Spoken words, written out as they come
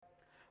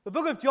The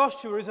book of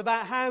Joshua is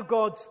about how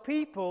God's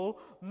people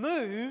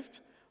moved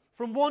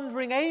from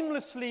wandering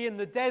aimlessly in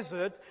the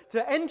desert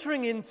to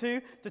entering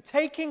into, to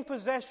taking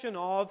possession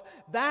of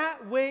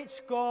that which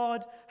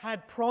God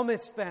had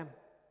promised them.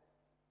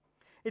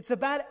 It's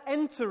about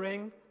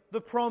entering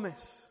the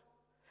promise.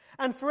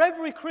 And for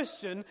every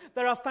Christian,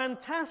 there are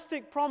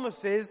fantastic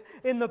promises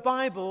in the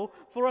Bible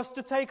for us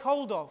to take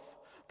hold of.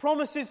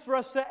 Promises for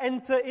us to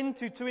enter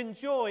into, to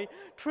enjoy,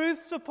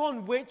 truths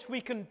upon which we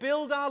can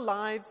build our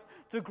lives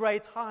to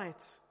great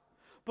heights.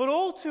 But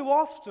all too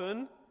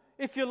often,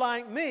 if you're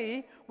like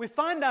me, we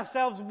find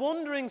ourselves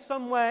wandering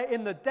somewhere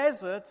in the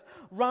desert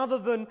rather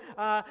than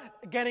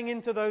getting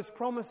into those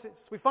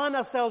promises. We find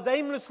ourselves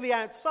aimlessly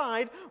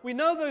outside. We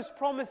know those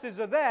promises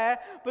are there,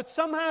 but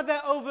somehow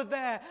they're over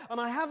there,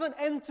 and I haven't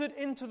entered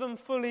into them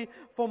fully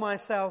for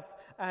myself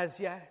as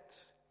yet.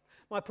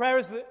 My prayer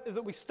is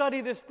that we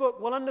study this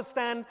book, we'll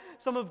understand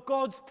some of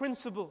God's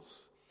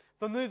principles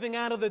for moving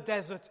out of the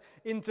desert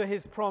into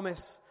His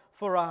promise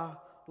for our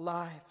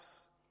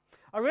lives.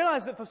 I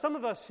realize that for some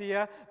of us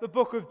here, the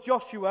book of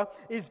Joshua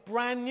is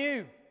brand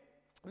new.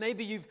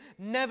 Maybe you've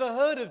never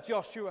heard of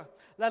Joshua,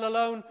 let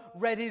alone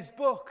read his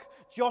book.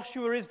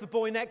 Joshua is the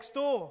boy next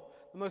door,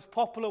 one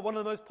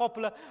of the most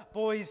popular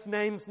boys'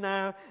 names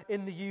now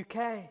in the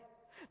UK.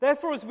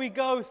 Therefore, as we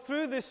go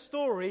through this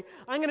story,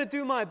 I'm going to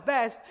do my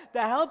best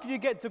to help you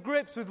get to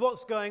grips with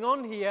what's going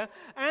on here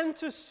and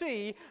to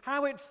see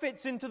how it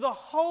fits into the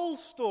whole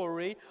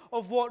story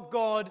of what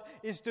God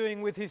is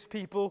doing with His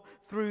people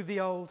through the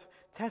Old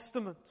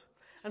Testament.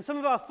 And some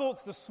of our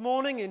thoughts this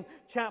morning in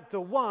chapter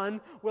 1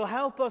 will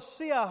help us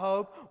see, I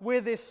hope, where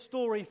this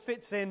story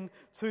fits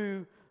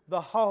into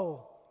the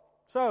whole.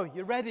 So,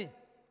 you ready?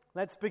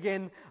 Let's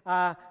begin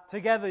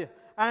together.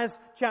 As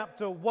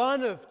chapter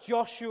 1 of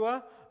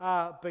Joshua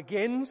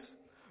begins,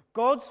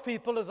 God's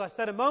people, as I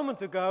said a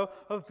moment ago,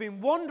 have been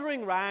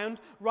wandering around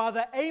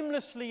rather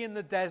aimlessly in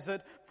the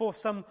desert for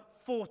some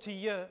 40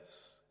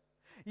 years.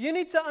 You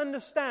need to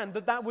understand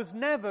that that was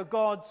never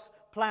God's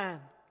plan.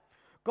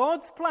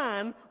 God's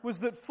plan was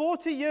that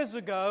 40 years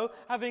ago,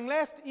 having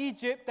left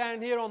Egypt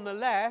down here on the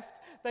left,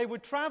 they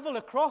would travel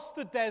across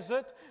the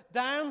desert,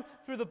 down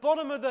through the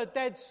bottom of the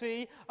Dead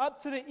Sea, up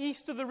to the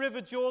east of the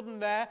River Jordan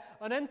there,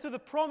 and enter the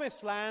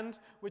Promised Land,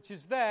 which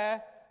is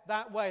there,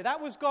 that way.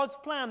 That was God's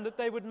plan, that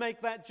they would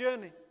make that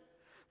journey.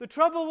 The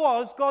trouble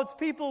was, God's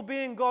people,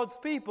 being God's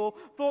people,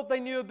 thought they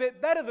knew a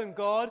bit better than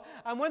God,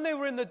 and when they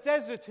were in the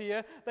desert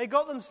here, they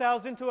got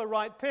themselves into a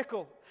right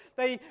pickle.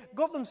 They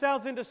got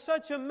themselves into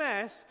such a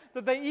mess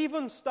that they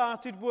even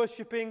started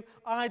worshipping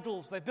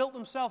idols. They built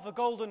themselves a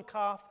golden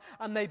calf,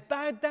 and they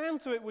bowed down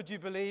to it, would you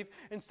believe,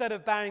 instead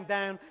of bowing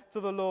down to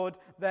the Lord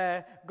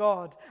their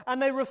God.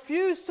 And they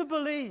refused to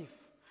believe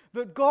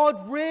that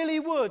God really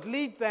would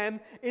lead them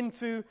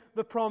into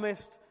the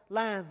promised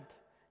land.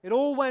 It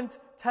all went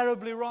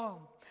terribly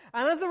wrong.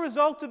 And as a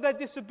result of their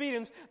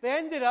disobedience, they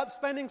ended up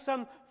spending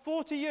some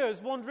 40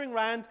 years wandering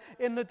around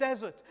in the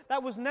desert.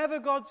 That was never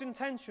God's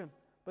intention,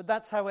 but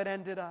that's how it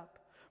ended up.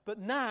 But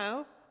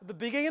now, at the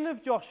beginning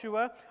of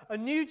Joshua, a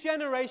new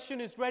generation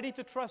is ready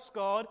to trust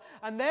God,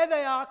 and there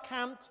they are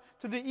camped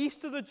to the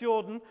east of the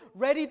Jordan,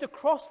 ready to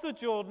cross the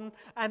Jordan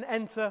and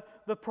enter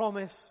the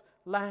promised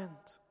land.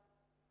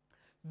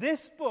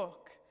 This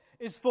book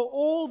is for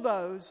all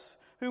those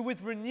who,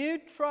 with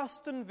renewed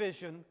trust and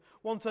vision,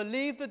 want to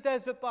leave the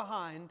desert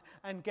behind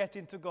and get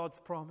into God's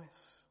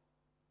promise.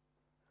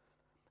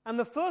 And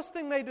the first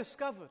thing they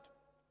discovered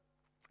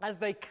as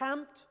they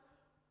camped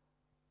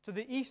to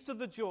the east of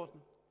the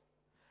Jordan,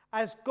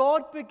 as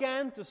God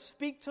began to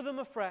speak to them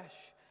afresh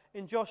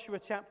in Joshua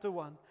chapter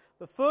 1,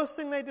 the first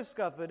thing they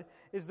discovered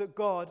is that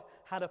God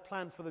had a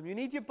plan for them. You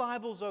need your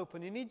Bibles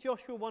open. You need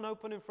Joshua 1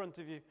 open in front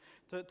of you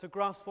to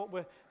grasp what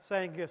we're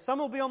saying here. Some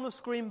will be on the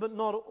screen, but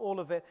not all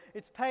of it.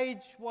 It's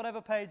page,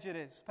 whatever page it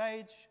is.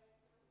 Page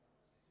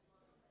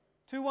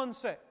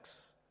 216.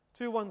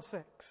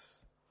 216.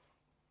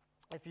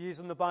 If you're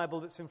using the Bible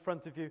that's in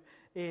front of you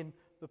in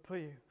the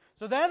pew.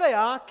 So there they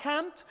are,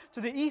 camped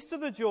to the east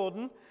of the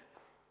Jordan,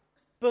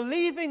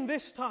 believing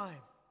this time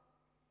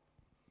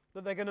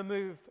that they're going to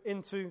move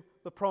into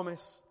the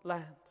promised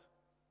land.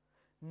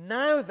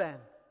 Now then,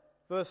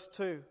 verse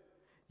 2,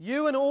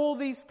 you and all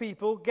these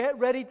people get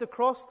ready to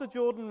cross the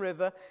Jordan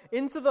River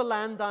into the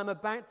land I'm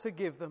about to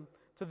give them,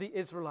 to the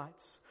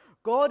Israelites.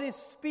 God is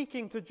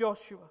speaking to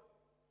Joshua.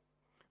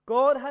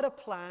 God had a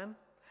plan,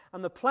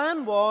 and the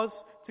plan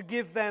was to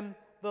give them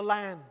the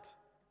land.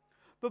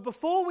 But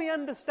before we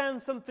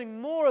understand something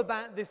more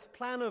about this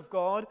plan of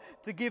God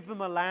to give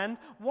them a land,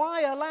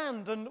 why a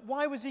land, and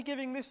why was He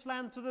giving this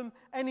land to them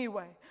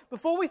anyway?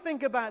 Before we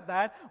think about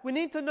that, we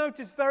need to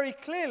notice very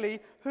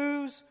clearly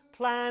whose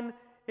plan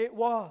it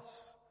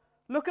was.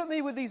 Look at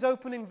me with these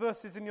opening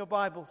verses in your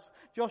Bibles.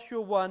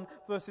 Joshua 1,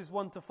 verses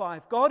 1 to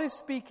 5. God is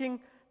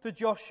speaking to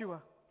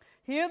Joshua.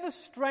 Hear the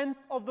strength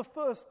of the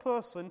first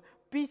person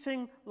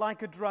beating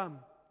like a drum.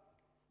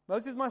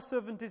 Moses, my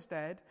servant, is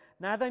dead.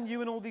 Now then, you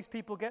and all these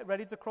people get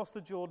ready to cross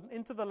the Jordan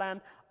into the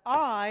land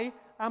I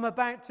am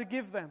about to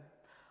give them.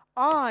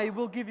 I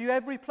will give you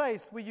every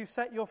place where you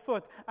set your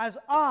foot, as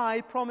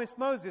I promised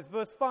Moses.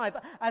 Verse 5,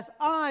 as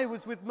I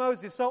was with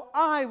Moses, so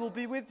I will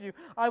be with you.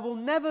 I will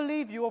never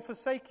leave you or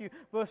forsake you.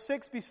 Verse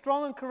 6, be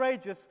strong and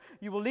courageous.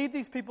 You will lead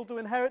these people to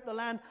inherit the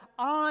land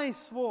I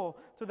swore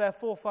to their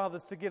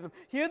forefathers to give them.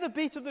 Hear the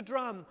beat of the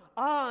drum.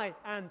 I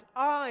and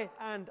I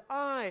and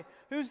I.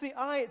 Who's the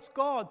I? It's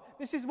God.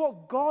 This is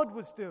what God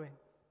was doing.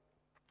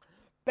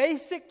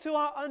 Basic to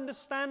our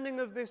understanding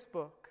of this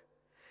book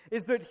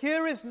is that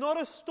here is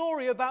not a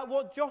story about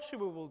what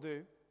Joshua will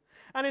do,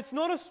 and it's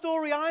not a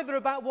story either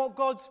about what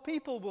God's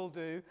people will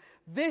do.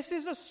 This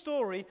is a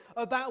story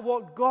about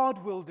what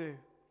God will do.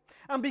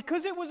 And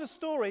because it was a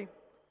story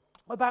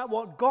about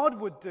what God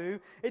would do,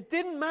 it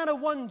didn't matter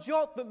one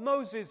jot that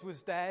Moses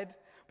was dead,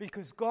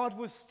 because God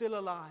was still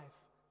alive.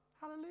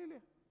 Hallelujah.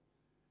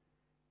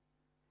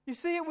 You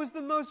see, it was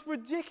the most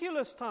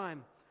ridiculous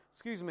time.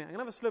 Excuse me, I'm going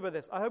to have a slip of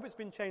this. I hope it's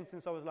been changed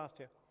since I was last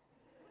here.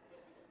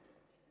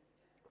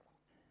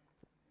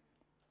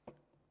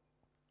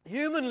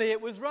 Humanly,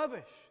 it was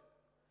rubbish.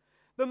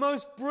 The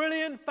most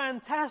brilliant,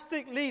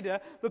 fantastic leader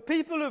the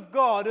people of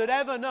God had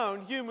ever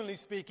known, humanly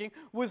speaking,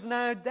 was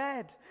now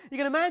dead. You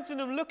can imagine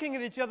them looking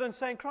at each other and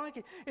saying,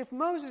 crikey, if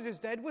Moses is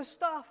dead, we're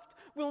stuffed.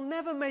 We'll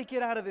never make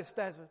it out of this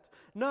desert.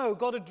 No,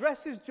 God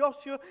addresses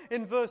Joshua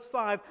in verse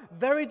 5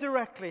 very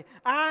directly.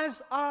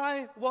 As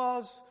I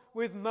was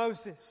with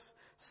Moses,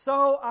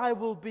 so I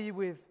will be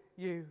with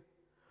you.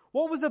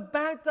 What was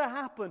about to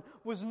happen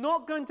was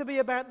not going to be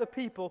about the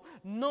people,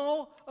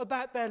 nor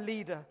about their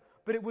leader,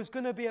 but it was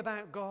going to be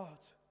about God.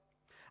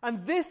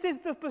 And this is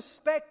the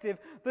perspective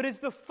that is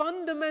the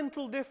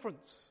fundamental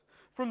difference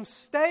from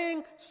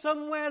staying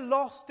somewhere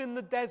lost in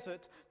the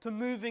desert to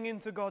moving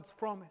into God's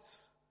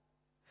promise.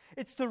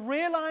 It's to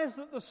realize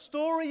that the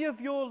story of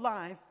your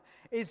life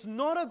is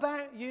not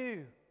about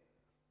you,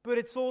 but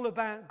it's all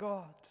about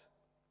God.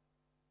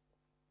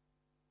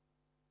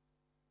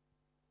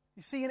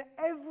 You see, in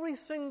every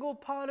single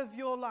part of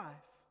your life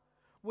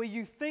where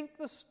you think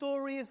the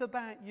story is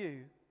about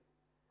you,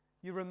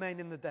 you remain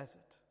in the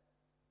desert.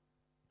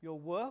 Your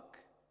work,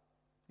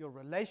 your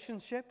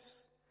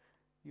relationships,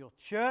 your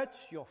church,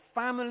 your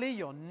family,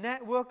 your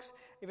networks.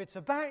 If it's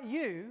about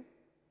you,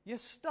 you're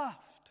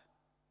stuffed.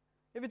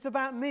 If it's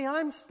about me,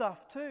 I'm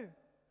stuffed too.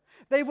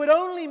 They would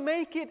only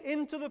make it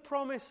into the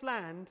promised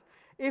land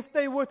if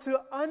they were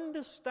to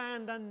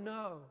understand and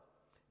know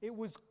it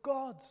was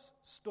God's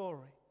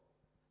story,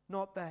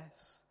 not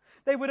theirs.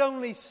 They would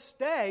only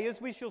stay,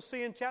 as we shall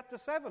see in chapter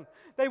 7.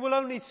 They will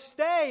only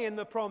stay in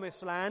the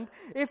promised land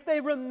if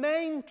they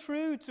remain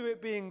true to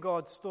it being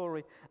God's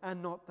story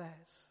and not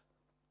theirs.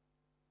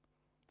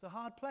 It's a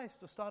hard place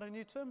to start a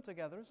new term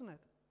together, isn't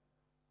it?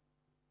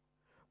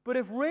 But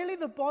if really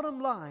the bottom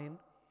line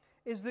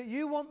is that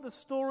you want the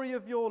story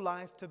of your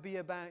life to be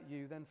about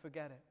you, then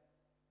forget it.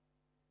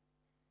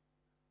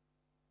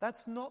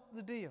 That's not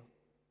the deal.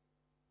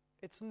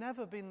 It's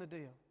never been the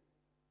deal.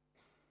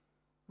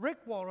 Rick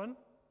Warren,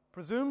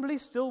 presumably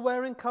still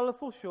wearing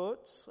colourful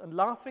shorts and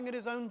laughing at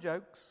his own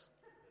jokes,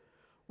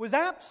 was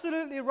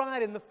absolutely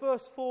right in the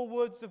first 4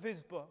 words of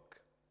his book.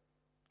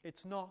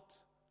 It's not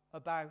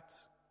about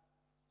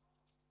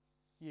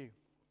you.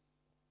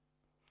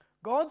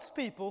 God's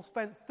people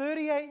spent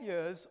 38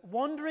 years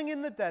wandering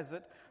in the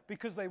desert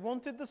because they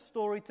wanted the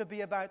story to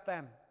be about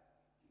them.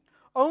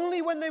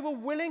 Only when they were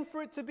willing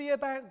for it to be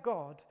about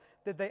God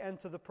did they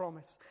enter the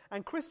promise.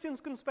 And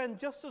Christians can spend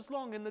just as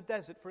long in the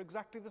desert for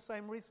exactly the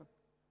same reason.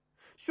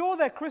 Sure,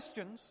 they're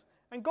Christians,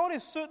 and God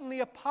is certainly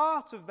a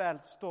part of their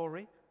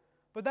story,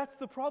 but that's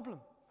the problem.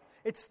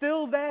 It's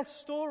still their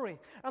story,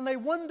 and they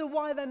wonder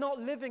why they're not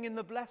living in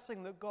the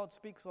blessing that God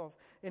speaks of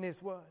in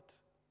His Word.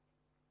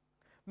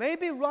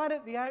 Maybe right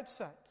at the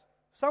outset,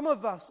 some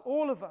of us,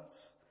 all of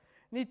us,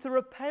 need to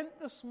repent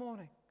this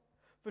morning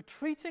for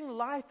treating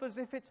life as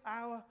if it's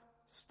our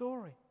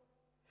story.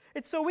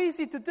 It's so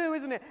easy to do,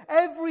 isn't it?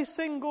 Every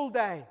single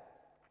day,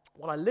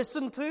 what I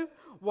listen to,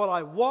 what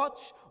I watch,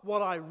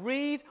 what I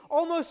read,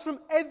 almost from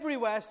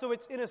everywhere, so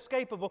it's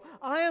inescapable,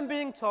 I am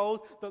being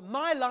told that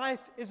my life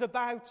is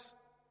about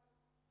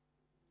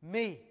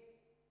me.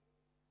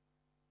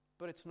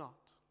 But it's not.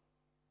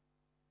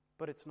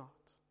 But it's not.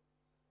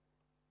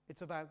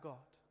 It's about God.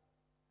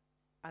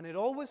 And it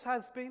always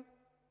has been,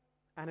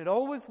 and it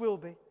always will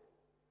be.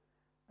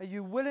 Are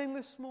you willing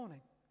this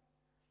morning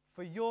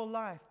for your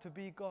life to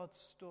be God's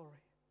story?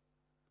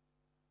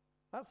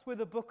 That's where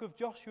the book of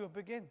Joshua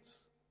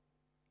begins.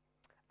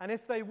 And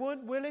if they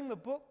weren't willing, the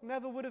book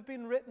never would have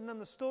been written,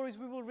 and the stories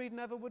we will read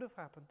never would have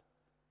happened.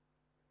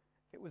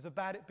 It was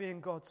about it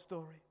being God's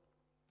story.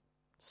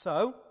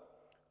 So,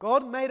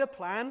 God made a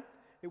plan.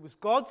 It was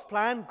God's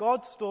plan,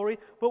 God's story.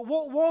 But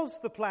what was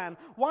the plan?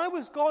 Why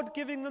was God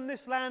giving them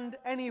this land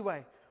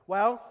anyway?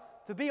 Well,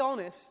 to be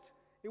honest,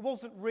 it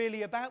wasn't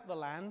really about the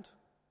land.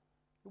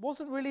 It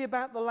wasn't really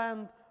about the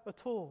land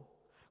at all.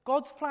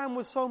 God's plan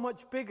was so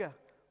much bigger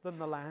than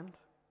the land.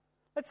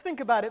 Let's think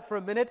about it for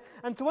a minute.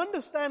 And to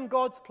understand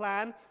God's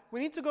plan, we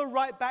need to go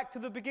right back to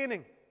the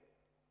beginning.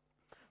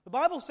 The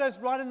Bible says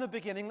right in the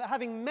beginning that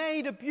having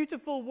made a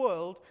beautiful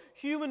world,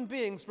 human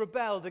beings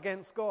rebelled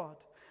against God.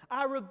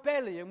 Our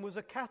rebellion was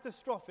a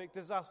catastrophic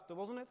disaster,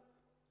 wasn't it?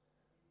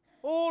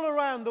 All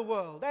around the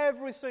world,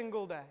 every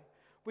single day,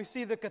 we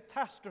see the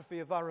catastrophe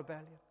of our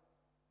rebellion.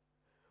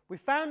 We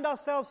found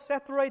ourselves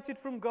separated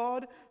from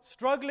God,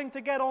 struggling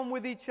to get on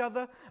with each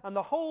other, and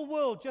the whole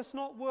world just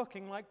not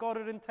working like God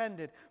had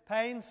intended.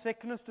 Pain,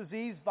 sickness,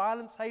 disease,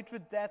 violence,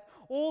 hatred, death,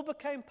 all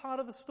became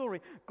part of the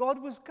story.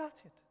 God was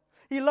gutted.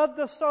 He loved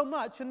us so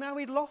much, and now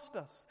he'd lost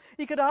us.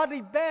 He could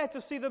hardly bear to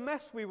see the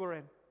mess we were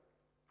in.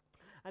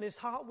 And his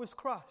heart was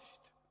crushed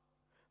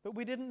that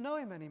we didn't know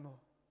him anymore.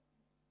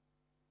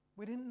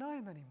 We didn't know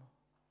him anymore.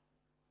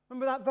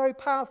 Remember that very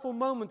powerful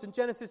moment in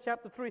Genesis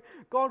chapter 3?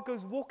 God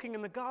goes walking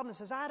in the garden and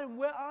says, Adam,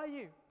 where are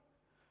you? It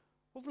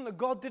wasn't that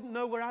God didn't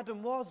know where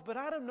Adam was, but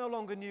Adam no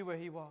longer knew where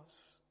he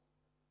was.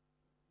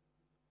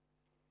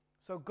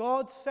 So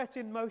God set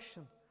in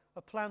motion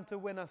a plan to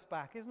win us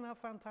back. Isn't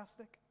that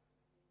fantastic?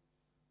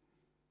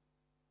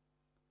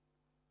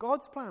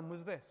 God's plan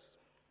was this.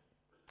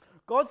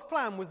 God's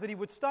plan was that he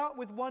would start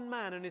with one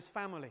man and his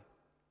family.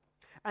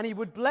 And he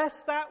would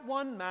bless that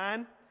one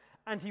man,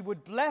 and he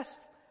would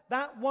bless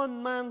that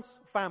one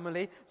man's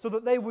family so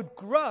that they would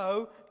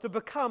grow to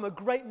become a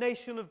great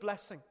nation of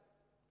blessing.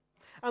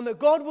 And that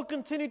God would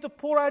continue to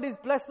pour out his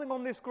blessing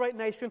on this great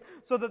nation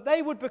so that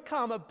they would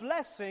become a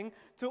blessing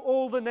to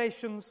all the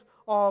nations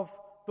of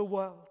the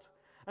world.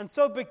 And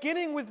so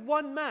beginning with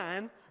one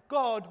man,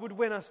 God would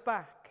win us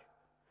back.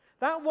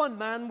 That one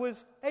man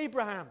was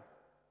Abraham.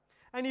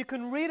 And you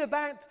can read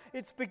about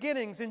its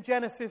beginnings in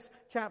Genesis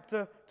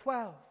chapter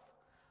 12.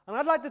 And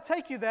I'd like to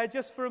take you there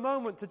just for a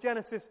moment to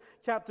Genesis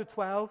chapter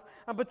 12,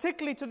 and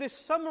particularly to this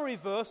summary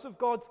verse of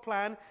God's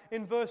plan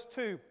in verse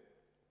 2.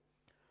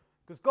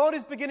 Because God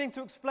is beginning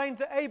to explain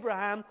to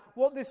Abraham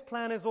what this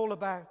plan is all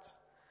about.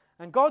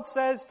 And God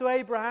says to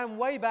Abraham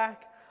way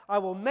back, I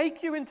will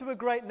make you into a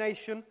great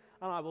nation,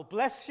 and I will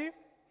bless you.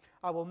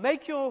 I will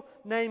make your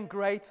name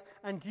great,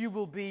 and you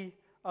will be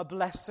a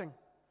blessing.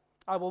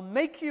 I will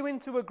make you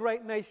into a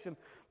great nation.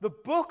 The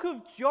book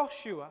of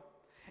Joshua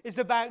is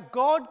about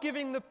God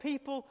giving the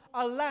people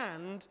a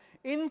land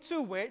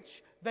into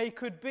which they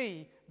could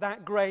be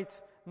that great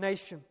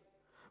nation.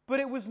 But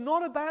it was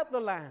not about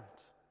the land.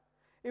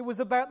 It was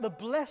about the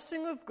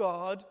blessing of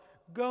God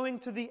going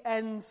to the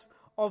ends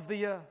of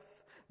the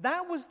earth.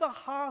 That was the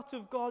heart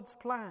of God's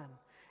plan.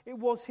 It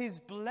was his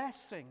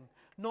blessing,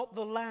 not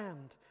the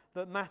land,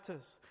 that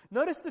matters.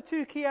 Notice the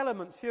two key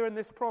elements here in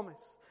this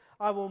promise.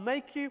 I will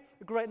make you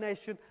a great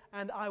nation,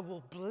 and I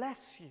will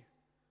bless you.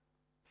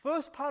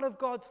 First part of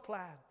God's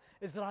plan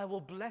is that I will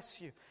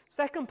bless you.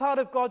 Second part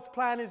of God's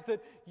plan is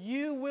that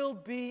you will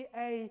be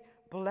a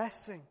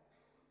blessing.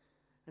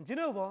 And do you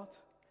know what?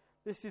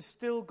 This is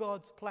still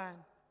God's plan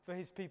for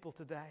his people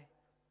today.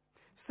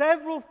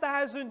 Several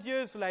thousand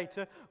years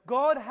later,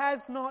 God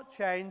has not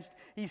changed.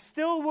 He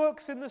still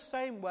works in the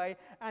same way,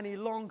 and he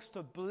longs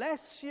to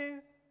bless you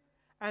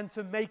and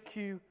to make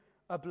you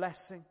a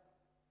blessing.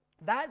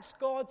 That's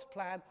God's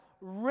plan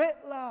writ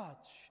large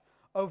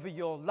over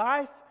your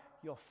life,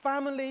 your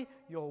family,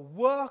 your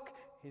work,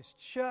 his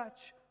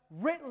church,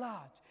 writ large.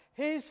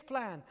 His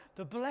plan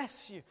to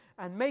bless you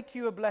and make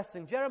you a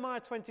blessing. Jeremiah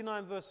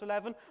 29 verse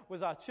 11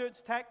 was our church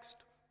text,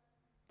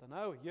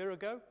 a year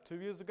ago, 2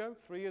 years ago,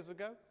 3 years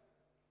ago.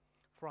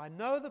 For I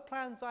know the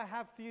plans I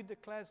have for you,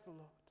 declares the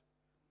Lord.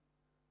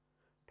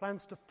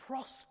 Plans to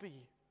prosper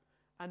you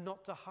and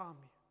not to harm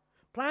you.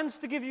 Plans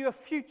to give you a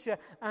future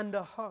and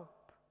a hope.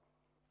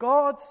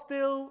 God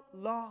still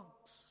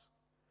longs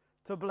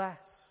to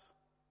bless.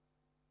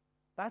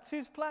 That's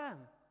his plan.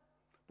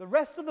 The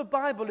rest of the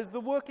Bible is the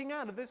working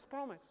out of this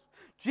promise.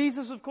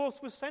 Jesus, of course,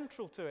 was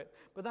central to it,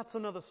 but that's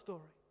another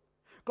story.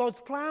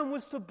 God's plan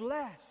was to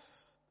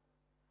bless.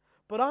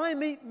 But I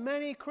meet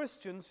many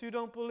Christians who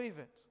don't believe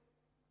it.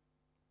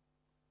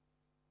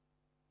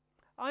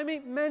 I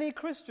meet many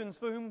Christians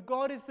for whom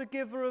God is the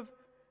giver of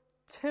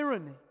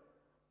tyranny,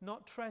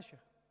 not treasure.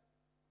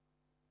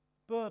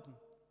 Burden,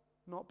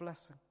 not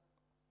blessing.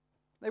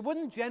 They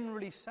wouldn't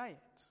generally say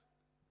it.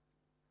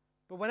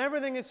 But when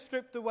everything is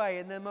stripped away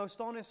in their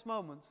most honest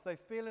moments, they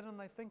feel it and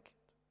they think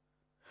it.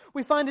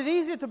 We find it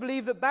easier to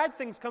believe that bad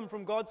things come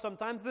from God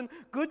sometimes than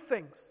good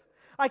things.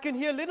 I can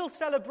hear little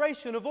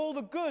celebration of all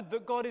the good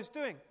that God is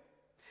doing.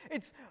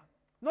 It's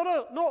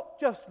not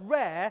just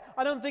rare,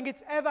 I don't think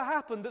it's ever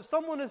happened that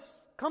someone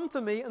has come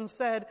to me and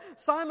said,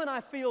 Simon,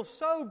 I feel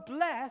so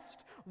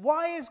blessed.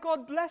 Why is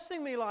God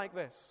blessing me like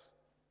this?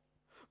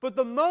 But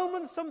the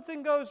moment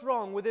something goes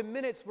wrong, within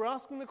minutes we're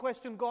asking the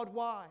question, God,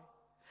 why?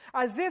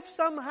 As if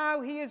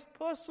somehow he is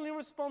personally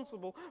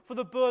responsible for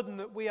the burden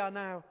that we are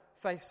now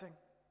facing.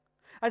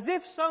 As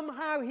if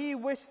somehow he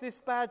wished this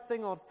bad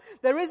thing on us.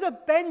 There is a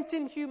bent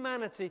in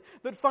humanity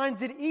that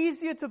finds it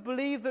easier to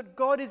believe that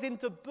God is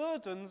into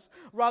burdens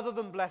rather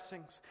than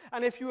blessings.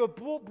 And if you were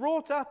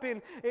brought up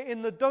in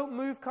the don't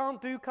move,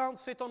 can't do, can't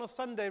sit on a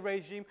Sunday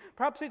regime,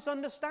 perhaps it's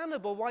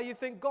understandable why you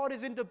think God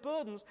is into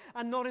burdens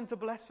and not into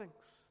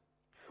blessings.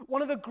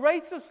 One of the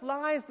greatest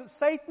lies that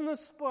Satan has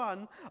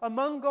spun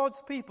among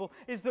God's people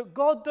is that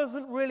God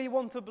doesn't really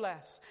want to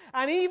bless.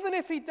 And even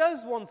if he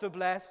does want to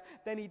bless,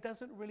 then he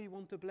doesn't really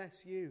want to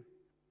bless you.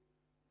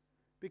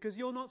 Because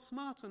you're not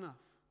smart enough,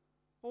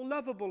 or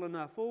lovable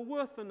enough, or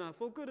worth enough,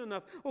 or good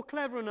enough, or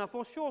clever enough,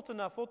 or short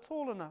enough, or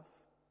tall enough.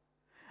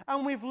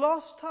 And we've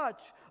lost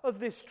touch of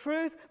this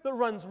truth that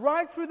runs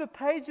right through the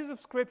pages of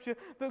Scripture,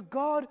 that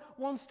God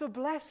wants to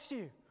bless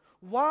you.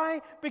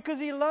 Why? Because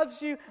he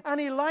loves you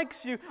and he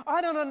likes you.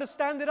 I don't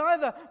understand it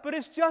either, but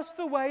it's just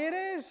the way it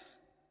is.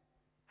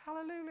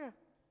 Hallelujah.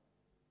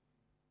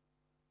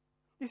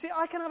 You see,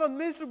 I can have a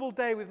miserable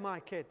day with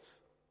my kids.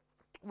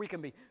 We can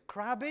be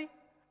crabby.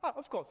 Oh,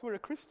 of course, we're a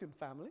Christian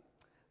family.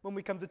 When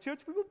we come to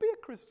church, we will be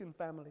a Christian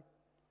family.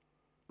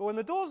 But when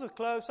the doors are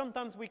closed,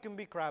 sometimes we can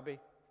be crabby.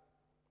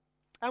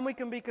 And we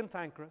can be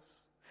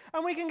cantankerous.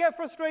 And we can get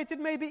frustrated,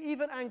 maybe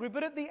even angry.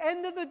 But at the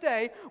end of the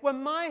day,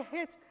 when my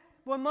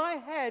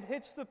head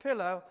hits the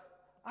pillow,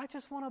 I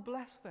just want to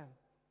bless them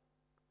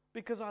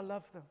because I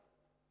love them.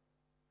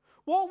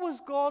 What was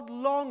God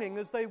longing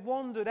as they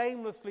wandered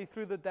aimlessly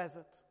through the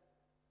desert?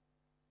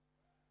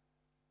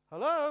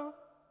 Hello?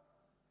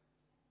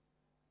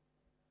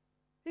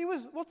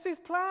 What's his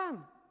plan?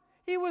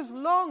 He was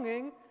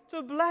longing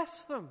to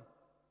bless them.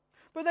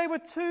 But they were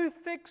too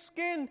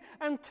thick-skinned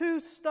and too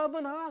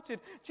stubborn-hearted.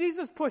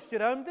 Jesus pushed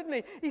it home, didn't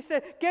he? He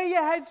said, get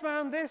your heads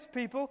around this,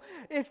 people.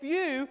 If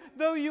you,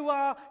 though you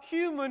are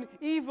human,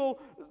 evil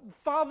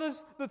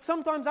fathers that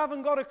sometimes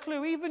haven't got a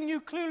clue, even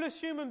you clueless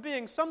human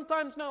beings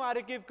sometimes know how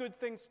to give good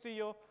things to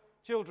your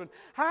children.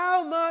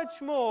 How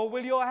much more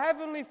will your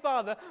heavenly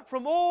Father,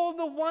 from all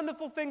the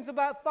wonderful things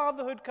about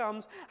fatherhood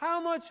comes, how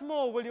much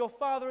more will your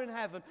Father in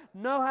heaven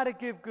know how to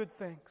give good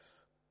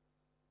things?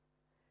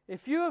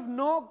 If you have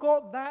not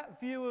got that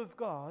view of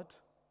God,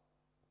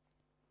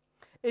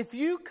 if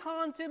you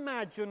can't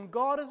imagine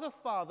God as a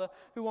Father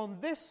who on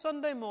this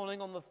Sunday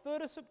morning, on the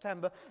 3rd of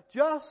September,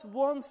 just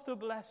wants to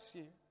bless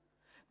you,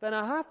 then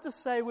I have to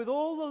say, with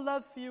all the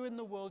love for you in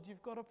the world,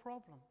 you've got a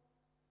problem.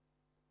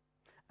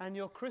 And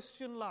your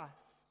Christian life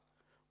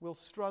will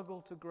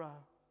struggle to grow.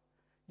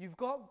 You've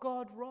got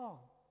God wrong.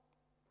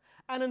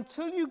 And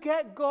until you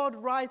get God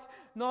right,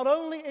 not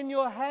only in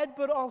your head,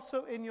 but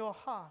also in your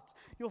heart,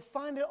 you'll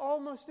find it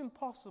almost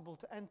impossible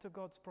to enter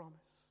God's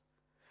promise.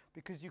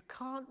 Because you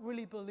can't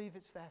really believe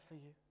it's there for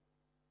you.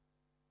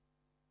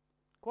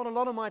 Quite a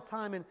lot of my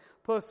time in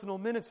personal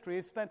ministry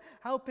is spent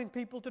helping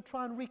people to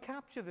try and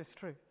recapture this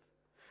truth.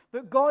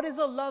 That God is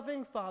a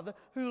loving Father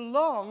who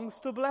longs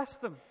to bless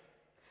them.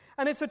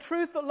 And it's a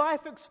truth that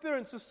life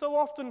experience has so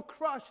often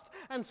crushed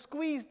and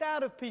squeezed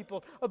out of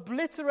people,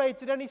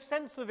 obliterated any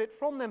sense of it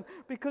from them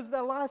because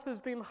their life has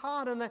been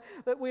hard, and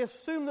that we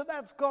assume that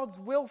that's God's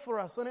will for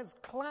us, and it's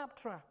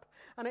claptrap,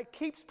 and it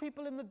keeps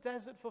people in the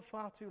desert for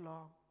far too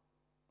long.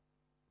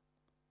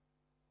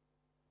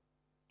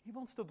 He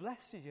wants to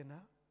bless you, you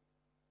know.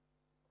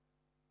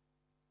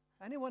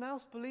 Anyone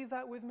else believe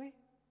that with me?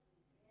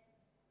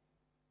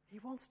 He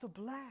wants to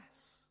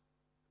bless.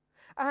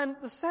 And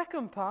the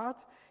second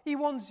part, he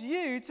wants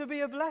you to be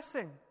a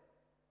blessing.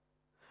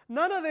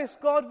 None of this,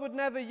 God would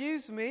never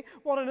use me.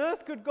 What on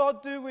earth could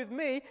God do with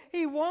me?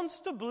 He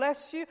wants to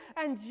bless you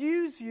and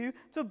use you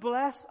to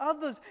bless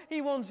others. He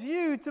wants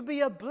you to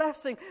be a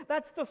blessing.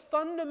 That's the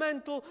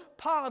fundamental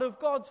part of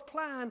God's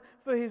plan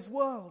for his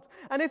world.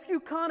 And if you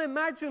can't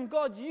imagine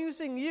God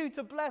using you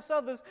to bless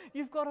others,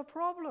 you've got a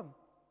problem.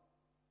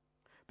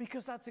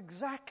 Because that's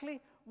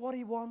exactly what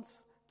he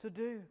wants to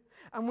do.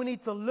 And we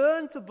need to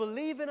learn to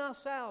believe in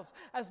ourselves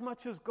as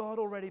much as God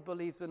already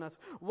believes in us.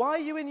 Why are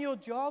you in your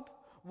job?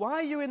 Why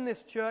are you in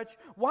this church?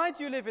 Why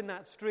do you live in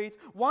that street?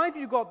 Why have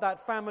you got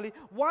that family?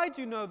 Why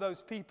do you know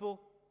those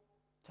people?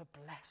 To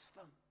bless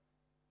them.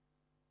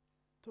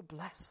 To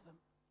bless them.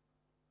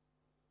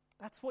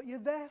 That's what you're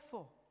there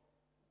for.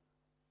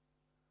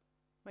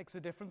 Makes a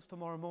difference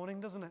tomorrow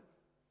morning, doesn't it?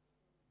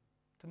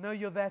 To know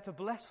you're there to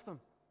bless them.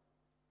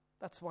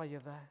 That's why you're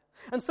there.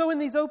 And so in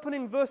these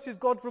opening verses,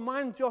 God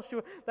reminds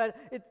Joshua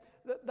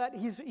that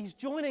he's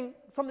joining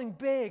something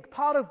big,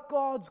 part of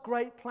God's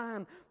great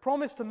plan.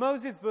 Promised to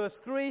Moses, verse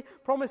 3,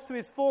 promised to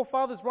his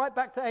forefathers, right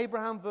back to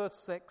Abraham, verse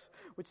 6,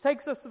 which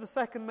takes us to the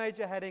second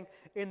major heading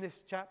in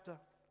this chapter.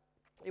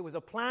 It was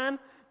a plan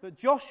that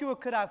Joshua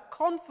could have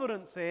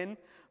confidence in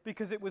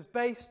because it was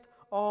based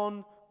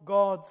on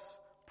God's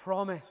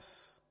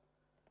promise.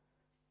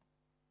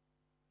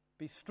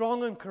 Be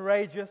strong and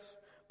courageous,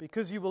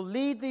 because you will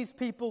lead these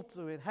people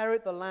to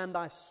inherit the land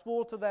I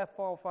swore to their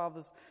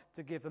forefathers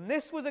to give them.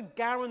 This was a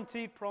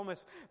guaranteed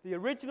promise. The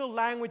original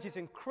language is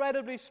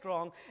incredibly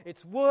strong.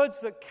 It's words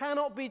that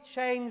cannot be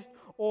changed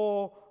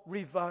or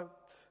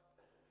revoked.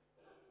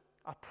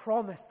 A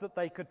promise that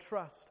they could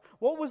trust.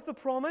 What was the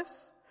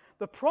promise?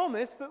 The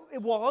promise that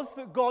it was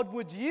that God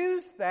would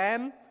use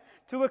them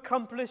to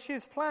accomplish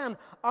his plan.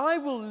 I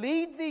will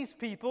lead these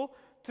people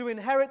to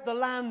inherit the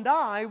land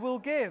I will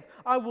give.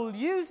 I will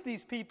use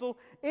these people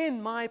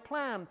in my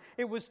plan.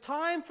 It was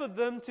time for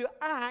them to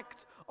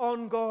act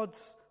on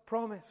God's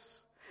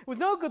promise. It was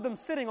no good them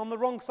sitting on the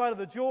wrong side of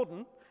the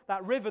Jordan.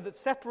 that river that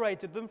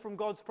separated them from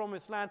God's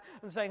promised land,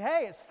 and saying,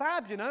 hey, it's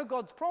fab,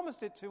 God's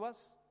promised it to us.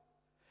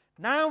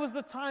 Now was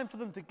the time for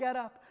them to get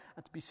up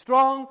and to be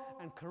strong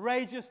and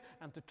courageous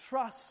and to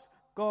trust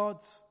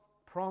God's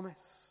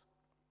promise.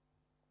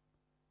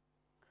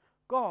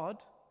 God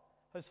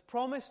has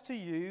promised to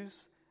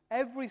use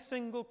every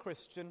single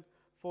Christian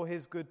for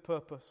his good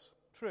purpose.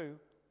 True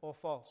or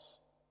false?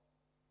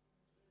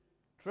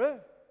 True.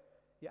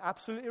 You're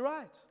absolutely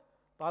right.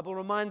 The Bible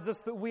reminds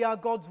us that we are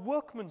God's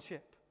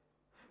workmanship,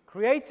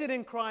 created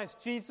in Christ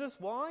Jesus.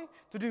 Why?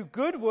 To do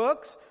good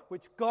works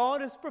which God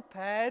has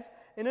prepared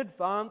in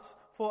advance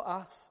for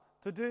us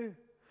to do.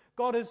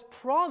 God has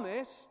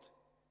promised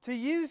to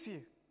use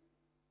you.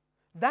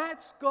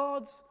 That's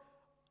God's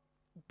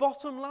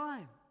bottom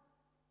line.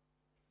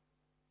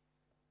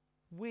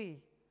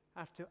 We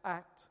have to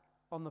act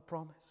on the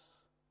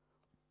promise.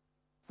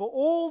 For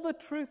all the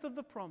truth of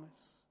the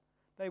promise,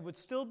 they would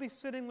still be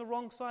sitting the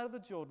wrong side of the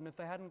Jordan if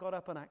they hadn't got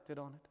up and acted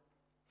on it.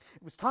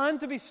 It was time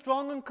to be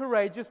strong and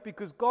courageous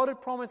because God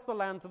had promised the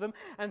land to them.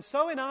 And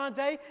so in our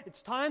day,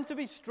 it's time to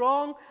be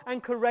strong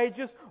and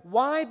courageous.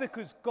 Why?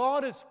 Because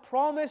God has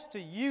promised to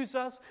use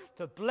us,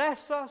 to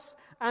bless us,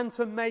 and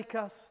to make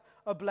us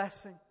a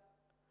blessing.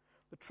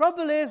 The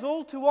trouble is,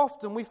 all too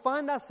often, we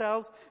find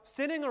ourselves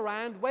sitting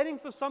around waiting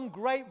for some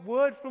great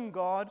word from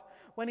God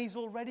when He's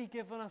already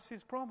given us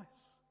His promise.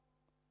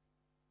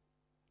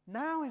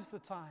 Now is the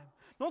time.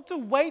 Not to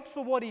wait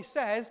for what He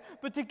says,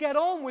 but to get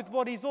on with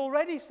what He's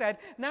already said.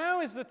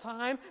 Now is the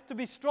time to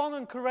be strong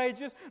and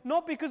courageous,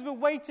 not because we're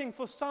waiting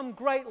for some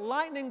great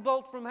lightning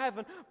bolt from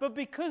heaven, but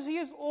because He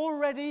has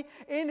already,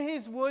 in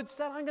His word,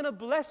 said, I'm going to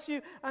bless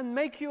you and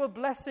make you a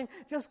blessing.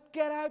 Just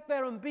get out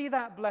there and be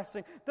that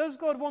blessing. Does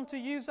God want to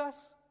use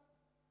us?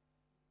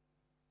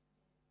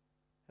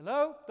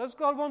 Hello? Does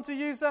God want to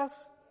use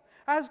us?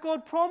 Has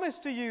God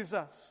promised to use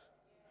us?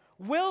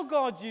 Will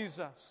God use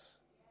us?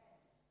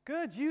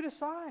 Good, you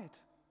decide.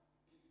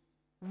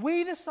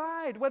 We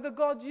decide whether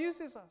God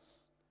uses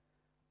us.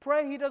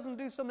 Pray He doesn't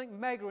do something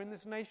mega in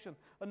this nation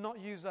and not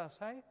use us,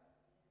 hey?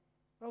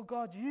 Oh,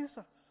 God, use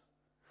us.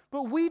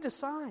 But we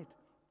decide.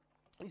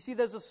 You see,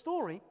 there's a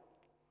story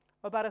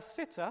about a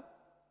sitter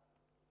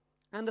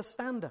and a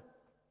stander.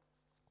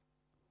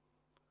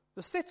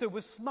 The sitter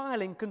was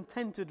smiling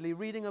contentedly,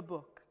 reading a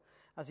book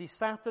as he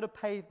sat at a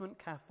pavement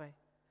cafe.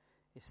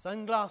 His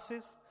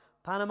sunglasses,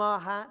 Panama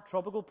hat,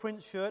 tropical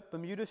print shirt,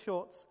 Bermuda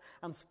shorts,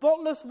 and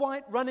spotless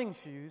white running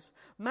shoes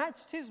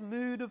matched his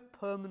mood of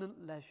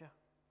permanent leisure.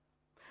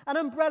 An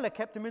umbrella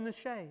kept him in the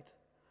shade.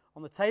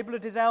 On the table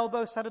at his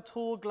elbow sat a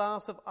tall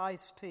glass of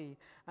iced tea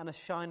and a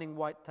shining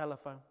white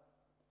telephone.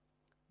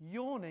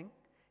 Yawning,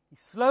 he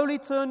slowly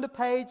turned a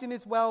page in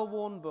his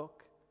well-worn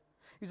book.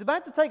 He was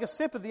about to take a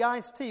sip of the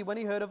iced tea when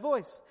he heard a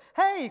voice.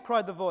 "Hey!"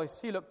 cried the voice.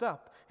 He looked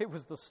up. It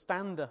was the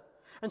stander.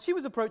 And she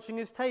was approaching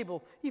his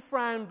table. He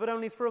frowned, but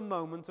only for a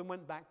moment, and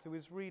went back to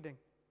his reading.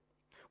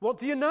 "What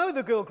do you know?"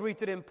 the girl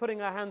greeted him, putting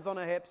her hands on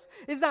her hips.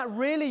 "Is that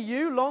really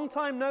you? Long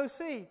time no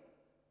see."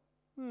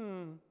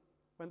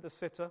 Went the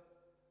sitter,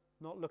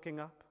 not looking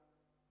up.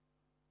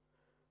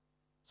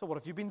 "So what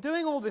have you been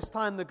doing all this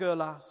time?" the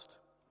girl asked.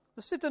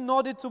 The sitter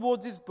nodded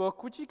towards his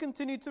book, which he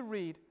continued to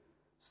read.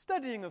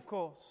 "Studying, of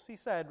course," he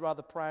said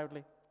rather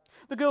proudly.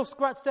 The girl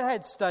scratched her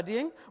head.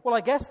 "Studying? Well,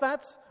 I guess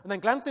that's..." And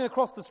then glancing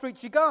across the street,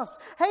 she gasped.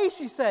 "Hey,"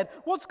 she said,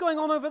 "what's going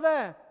on over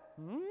there?"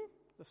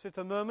 The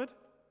sitter murmured.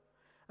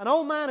 "An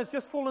old man has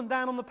just fallen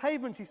down on the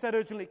pavement," she said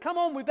urgently. "Come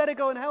on, we better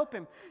go and help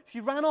him."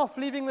 She ran off,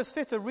 leaving the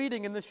sitter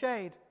reading in the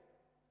shade.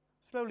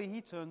 Slowly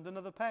he turned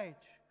another page.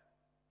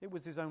 It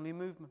was his only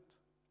movement.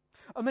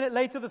 A minute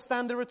later, the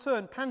stander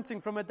returned, panting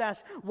from a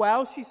dash.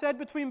 "Well," she said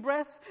between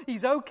breaths,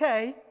 "he's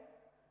okay."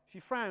 She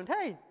frowned.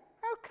 "Hey,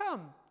 how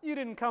come you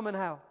didn't come and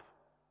help?"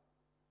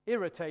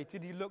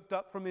 Irritated, he looked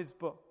up from his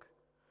book.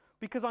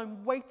 "Because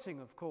I'm waiting,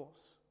 of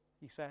course,"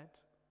 he said.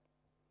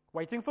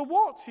 "Waiting for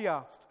what?" she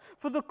asked.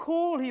 "For the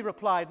call," he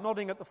replied,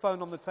 nodding at the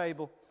phone on the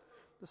table.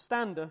 The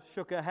stander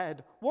shook her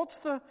head. "What's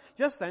the..."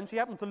 Just then she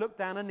happened to look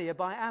down a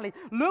nearby alley.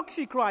 "Look,"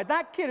 she cried,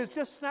 "that kid has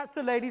just snatched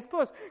a lady's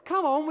purse.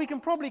 Come on, we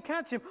can probably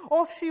catch him."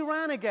 Off she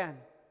ran again.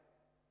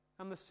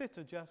 And the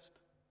sitter just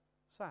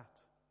sat.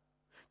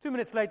 2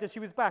 minutes later,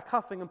 she was back,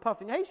 huffing and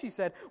puffing. "Hey," she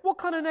said, "what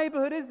kind of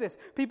neighborhood is this?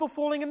 People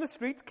falling in the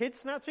streets, kids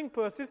snatching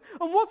purses.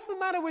 And what's the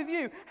matter with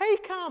you? Hey,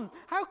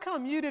 how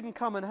come you didn't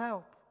come and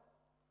help?"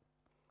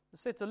 The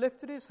sitter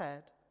lifted his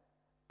head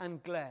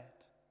and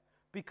glared.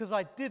 "Because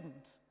I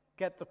didn't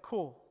get the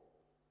call."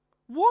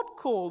 "What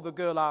call?" the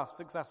girl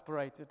asked,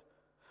 exasperated.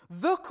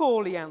 "The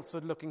call," he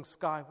answered, looking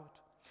skyward.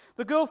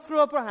 The girl threw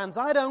up her hands.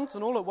 "I don't,"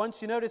 and all at once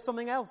she noticed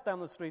something else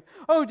down the street.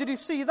 "Oh, did you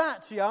see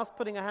that?" she asked,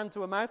 putting her hand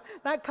to her mouth.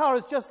 "That car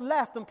has just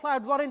left and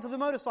plowed right into the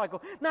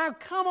motorcycle. Now,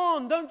 come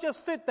on, don't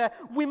just sit there.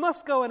 We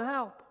must go and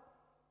help."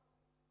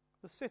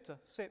 The sitter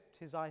sipped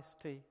his iced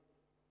tea.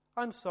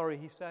 "I'm sorry,"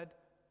 he said,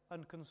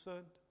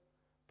 unconcerned,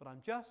 "but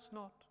I'm just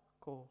not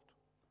called."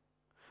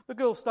 The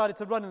girl started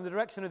to run in the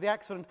direction of the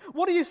accident.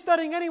 "What are you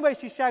studying anyway?"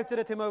 she shouted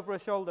at him over her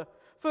shoulder.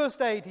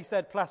 "First aid," he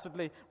said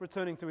placidly,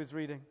 returning to his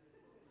reading.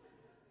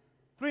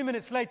 3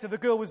 minutes later, the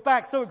girl was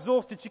back, so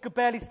exhausted she could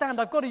barely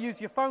stand. "I've got to use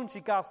your phone,"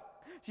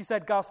 she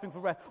said, gasping for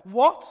breath.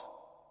 "What?"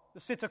 the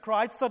sitter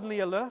cried,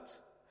 suddenly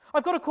alert.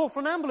 "I've got to call for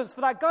an ambulance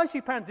for that guy,"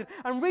 she panted,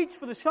 and reached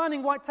for the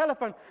shining white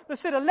telephone. The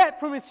sitter leapt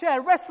from his chair,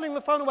 wrestling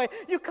the phone away.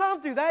 "You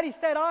can't do that," he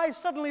said, eyes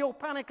suddenly all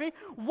panicky.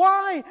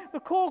 "Why?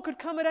 The call could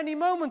come at any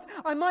moment.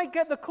 I might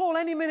get the call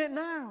any minute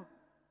now."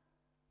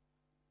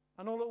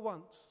 And all at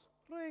once,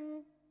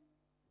 ring,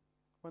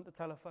 went the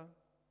telephone.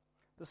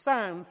 The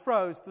sound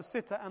froze the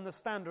sitter and the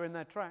stander in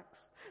their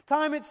tracks.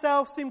 Time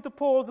itself seemed to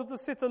pause as the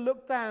sitter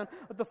looked down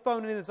at the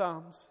phone in his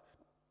arms.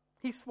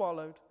 He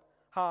swallowed.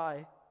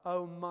 "Hi.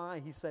 Oh my,"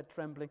 he said,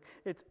 trembling.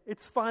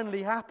 It's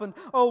finally happened.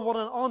 Oh, what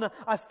an honor.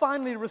 I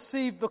finally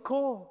received the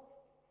call."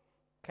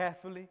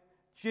 Carefully,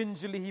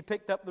 gingerly, he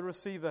picked up the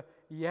receiver.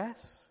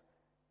 "Yes,"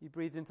 he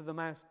breathed into the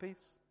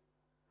mouthpiece.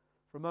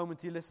 For a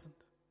moment he listened.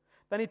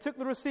 Then he took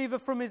the receiver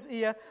from his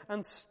ear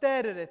and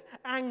stared at it,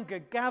 anger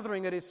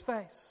gathering at his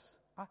face.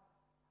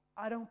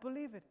 I don't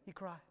believe it," he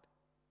cried.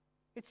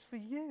 "It's for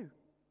you."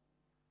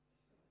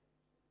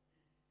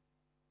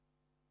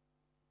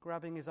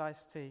 Grabbing his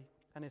iced tea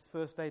and his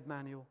first aid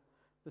manual,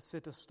 the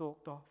sitter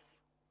stalked off.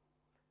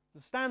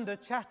 The stander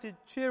chatted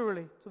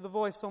cheerily to the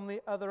voice on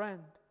the other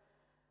end,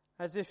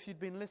 as if she'd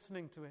been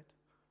listening to it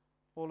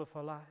all of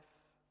her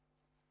life.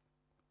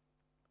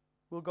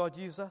 Will God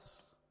use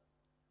us?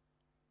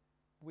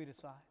 We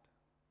decide.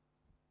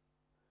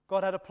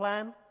 God had a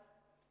plan,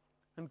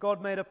 and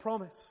God made a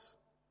promise.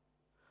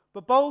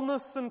 But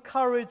boldness and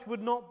courage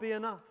would not be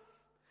enough.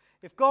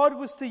 If God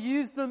was to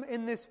use them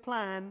in this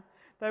plan,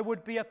 there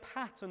would be a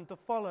pattern to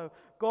follow.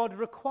 God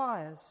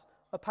requires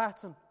a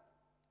pattern.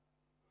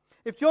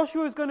 If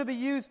Joshua was going to be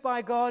used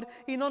by God,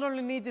 he not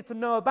only needed to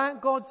know about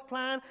God's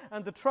plan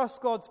and to trust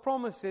God's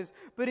promises,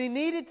 but he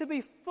needed to be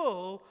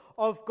full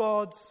of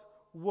God's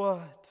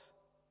word.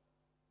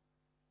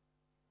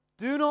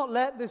 "Do not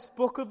let this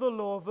book of the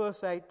law,"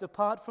 verse 8,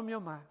 "depart from your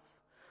mouth.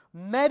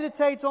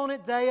 Meditate on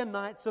it day and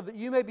night, so that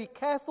you may be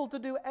careful to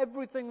do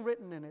everything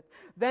written in it.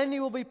 Then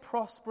you will be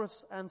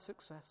prosperous and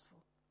successful."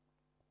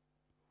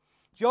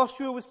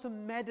 Joshua was to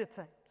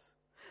meditate.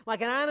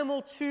 Like an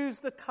animal chews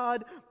the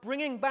cud,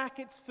 bringing back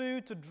its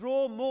food to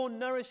draw more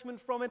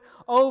nourishment from it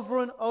over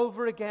and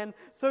over again.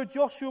 So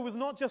Joshua was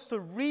not just to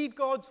read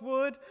God's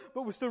word,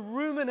 but was to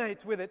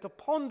ruminate with it, to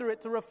ponder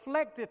it, to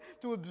reflect it,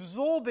 to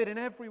absorb it in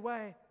every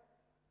way.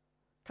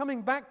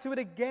 Coming back to it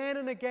again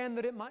and again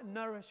that it might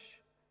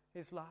nourish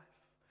his life.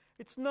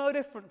 It's no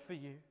different for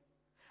you.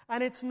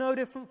 And it's no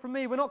different for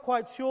me. We're not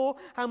quite sure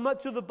how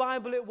much of the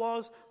Bible it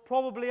was.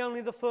 Probably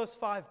only the first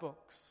 5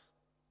 books.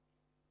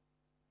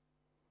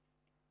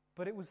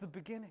 But it was the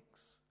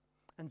beginnings.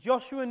 And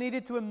Joshua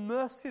needed to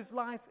immerse his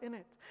life in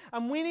it.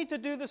 And we need to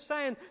do the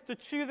same, to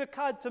chew the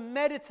cud, to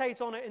meditate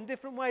on it in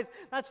different ways.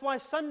 That's why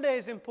Sunday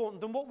is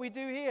important and what we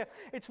do here.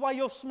 It's why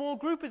your small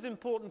group is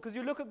important, because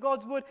you look at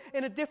God's word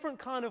in a different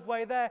kind of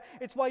way there.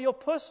 It's why your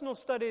personal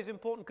study is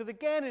important, because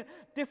again, in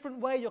a different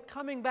way, you're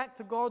coming back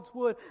to God's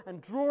word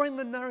and drawing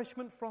the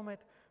nourishment from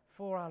it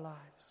for our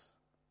lives.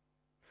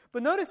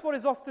 But notice what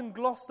is often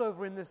glossed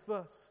over in this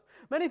verse.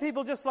 Many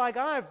people, just like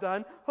I have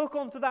done, hook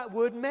onto that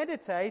word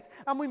meditate,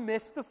 and we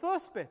miss the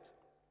first bit.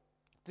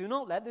 "Do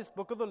not let this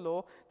book of the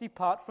law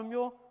depart from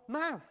your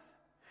mouth."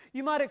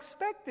 You might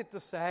expect it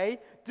to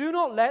say, "Do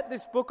not let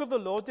this book of the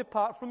law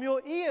depart from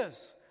your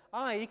ears,"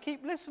 i.e.,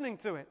 keep listening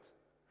to it.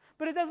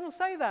 But it doesn't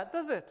say that,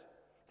 does it?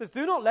 It says,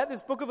 "Do not let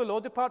this book of the law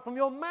depart from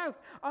your mouth,"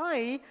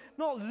 i.e.,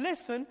 not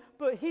listen,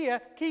 but hear,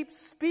 keep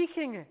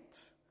speaking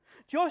it.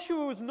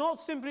 Joshua was not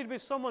simply to be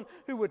someone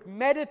who would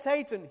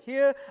meditate and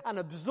hear and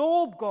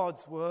absorb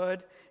God's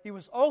word. He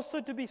was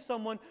also to be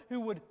someone who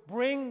would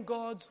bring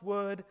God's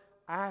word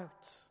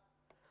out.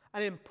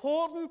 An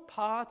important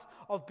part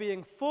of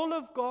being full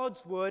of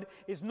God's word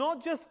is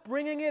not just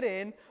bringing it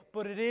in,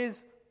 but it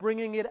is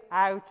bringing it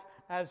out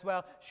as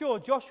well. Sure,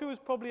 Joshua was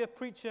probably a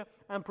preacher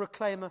and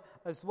proclaimer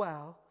as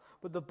well.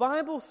 But the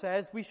Bible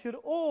says we should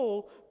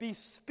all be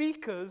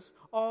speakers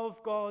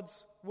of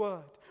God's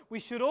word. We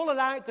should all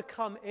allow it to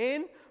come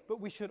in, but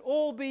we should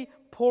all be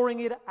pouring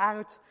it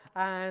out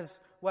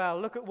as well.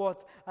 Look at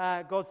what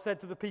God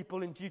said to the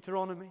people in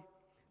Deuteronomy.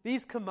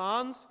 These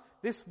commands,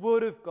 this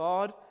word of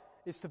God,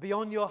 is to be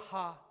on your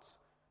heart.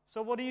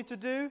 So what are you to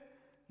do?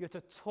 You're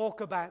to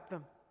talk about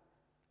them.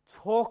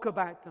 Talk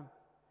about them.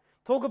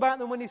 Talk about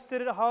them when you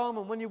sit at home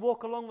and when you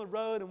walk along the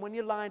road and when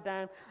you lie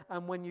down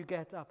and when you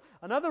get up.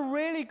 Another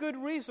really good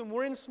reason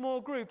we're in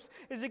small groups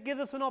is it gives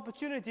us an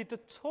opportunity to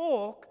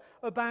talk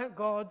about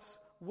God's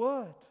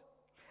word.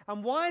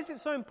 And why is it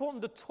so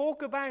important to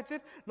talk about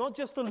it, not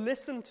just to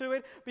listen to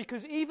it?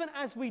 Because even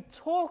as we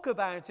talk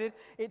about it,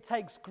 it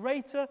takes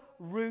greater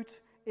root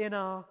in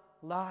our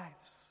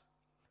lives.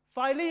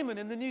 Philemon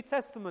in the New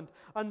Testament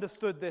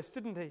understood this,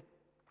 didn't he?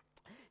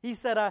 He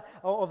said,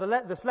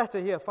 this letter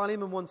here,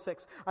 Philemon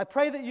 1:6, "I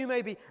pray that you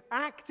may be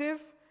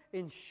active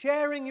in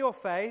sharing your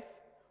faith."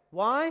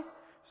 Why?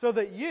 so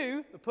that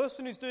you, the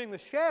person who's doing the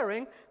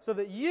sharing, so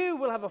that you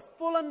will have a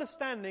full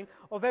understanding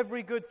of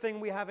every good thing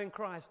we have in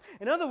Christ.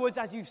 In other words,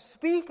 as you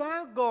speak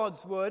out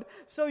God's word,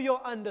 so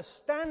your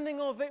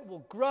understanding of it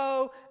will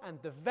grow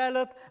and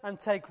develop and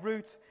take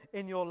root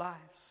in your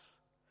lives.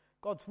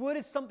 God's word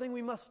is something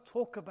we must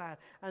talk about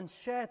and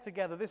share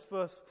together. This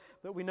verse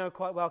that we know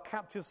quite well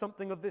captures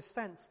something of this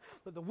sense,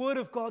 that the word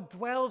of God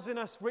dwells in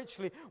us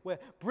richly. We're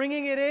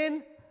bringing it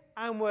in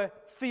and we're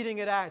feeding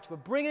it out. We're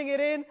bringing it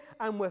in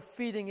and we're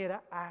feeding it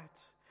out.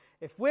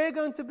 If we're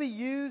going to be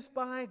used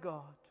by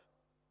God,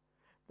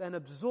 then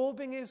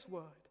absorbing His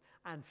word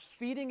and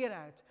feeding it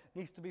out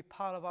needs to be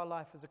part of our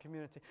life as a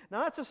community.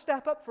 Now that's a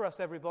step up for us,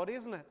 everybody,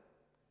 isn't it?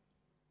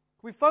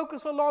 We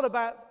focus a lot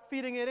about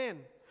feeding it in,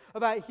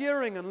 about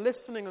hearing and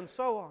listening and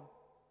so on.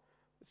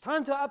 It's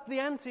time to up the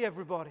ante,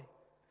 everybody,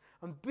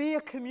 and be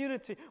a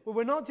community where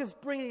we're not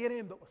just bringing it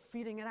in, but we're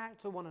feeding it out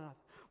to one another.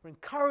 We're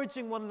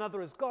encouraging one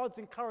another as God's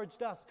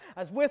encouraged us.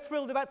 As we're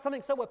thrilled about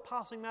something, so we're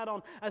passing that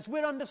on. As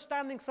we're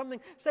understanding something,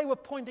 say we're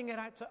pointing it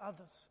out to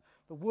others.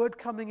 The word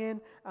coming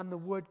in and the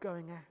word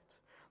going out.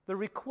 The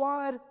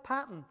required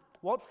pattern.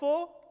 What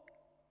for?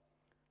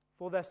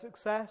 For their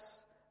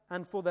success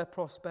and for their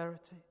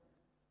prosperity.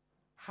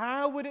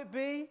 How would it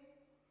be?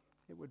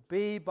 It would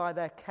be by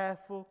their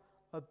careful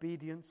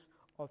obedience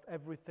of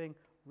everything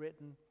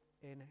written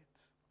in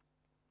it.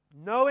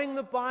 Knowing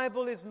the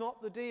Bible is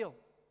not the deal.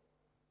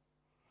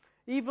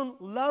 Even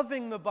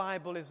loving the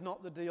Bible is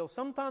not the deal.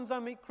 Sometimes I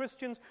meet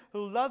Christians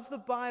who love the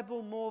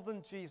Bible more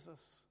than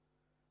Jesus.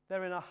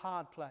 They're in a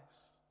hard place.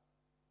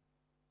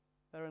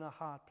 They're in a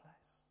hard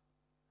place.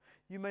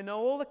 You may know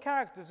all the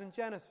characters in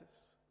Genesis.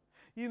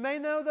 You may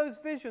know those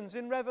visions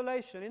in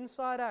Revelation,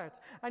 inside out.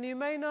 And you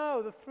may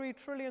know the 3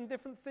 trillion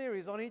different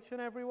theories on each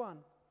and every one.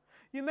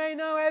 You may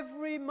know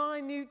every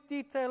minute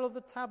detail of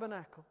the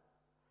tabernacle.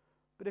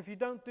 But if you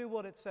don't do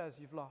what it says,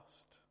 you've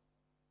lost.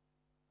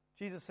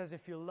 Jesus says,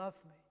 if you love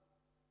me,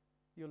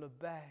 you'll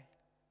obey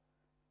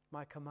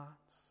my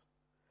commands.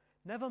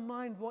 Never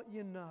mind what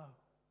you know.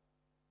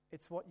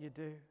 It's what you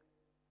do.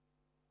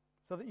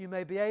 So that you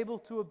may be able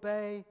to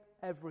obey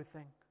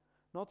everything.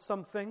 Not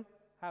something,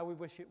 how we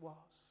wish it was.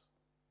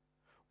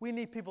 We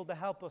need people to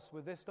help us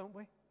with this, don't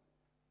we?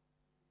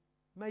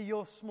 May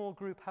your small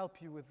group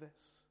help you with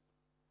this.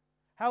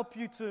 Help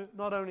you to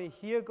not only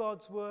hear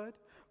God's word,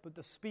 but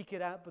to speak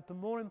it out, but to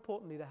more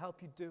importantly, to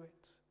help you do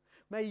it.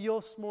 May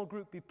your small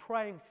group be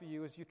praying for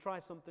you as you try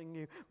something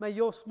new. May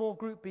your small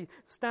group be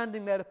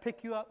standing there to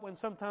pick you up when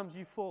sometimes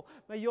you fall.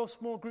 May your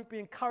small group be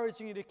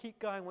encouraging you to keep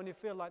going when you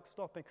feel like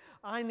stopping.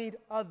 I need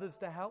others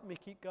to help me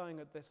keep going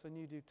at this, and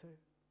you do too.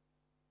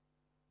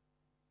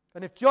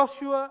 And if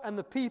Joshua and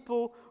the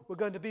people were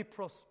going to be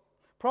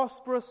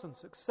prosperous and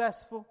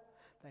successful,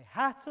 they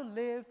had to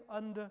live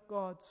under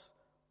God's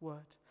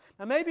word.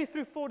 Now maybe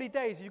through 40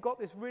 days you got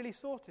this really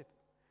sorted.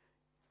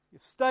 Your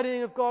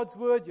studying of God's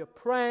word, your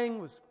praying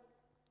was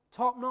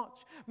top notch.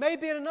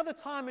 Maybe at another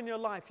time in your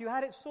life you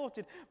had it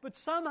sorted, but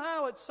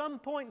somehow at some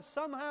point,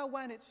 somehow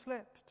when it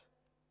slipped.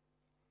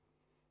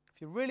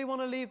 If you really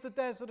want to leave the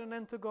desert and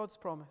enter God's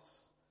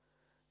promise,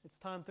 it's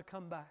time to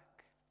come back.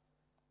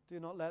 Do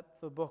not let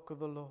the book of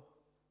the law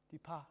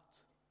depart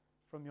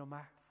from your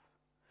mouth.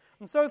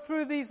 And so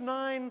through these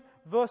 9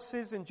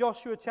 verses in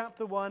Joshua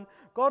chapter 1,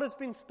 God has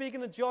been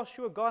speaking to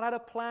Joshua. God had a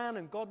plan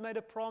and God made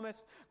a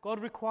promise.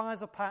 God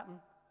requires a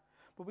pattern.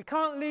 But we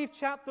can't leave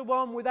chapter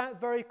 1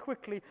 without very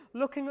quickly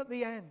looking at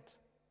the end.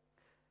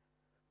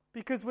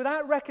 Because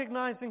without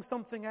recognizing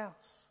something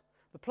else,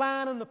 the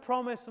plan and the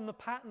promise and the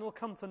pattern will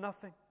come to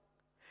nothing.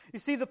 You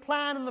see, the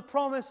plan and the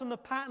promise and the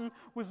pattern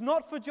was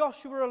not for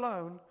Joshua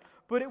alone,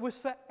 but it was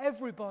for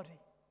everybody.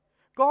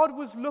 God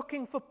was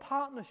looking for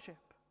partnership.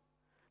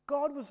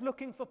 God was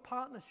looking for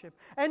partnership.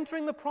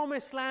 Entering the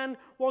promised land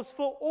was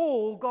for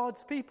all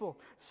God's people.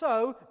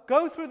 So,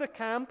 go through the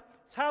camp,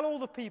 tell all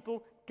the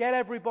people, get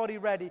everybody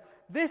ready.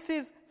 This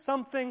is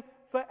something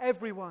for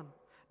everyone.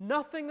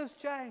 Nothing has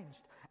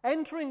changed.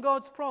 Entering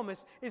God's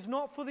promise is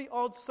not for the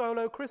odd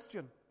solo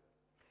Christian.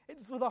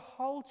 It's for the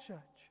whole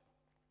church.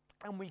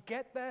 And we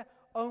get there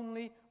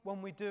only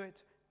when we do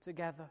it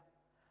together.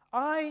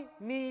 I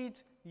need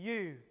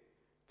you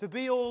to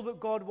be all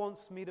that God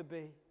wants me to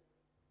be.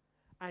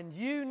 And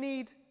you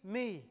need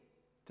me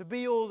to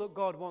be all that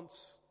God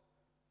wants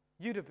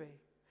you to be.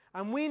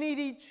 And we need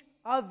each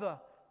other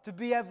to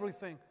be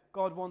everything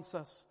God wants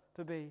us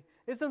to be.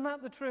 Isn't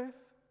that the truth?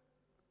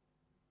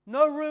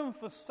 No room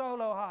for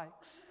solo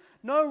hikes.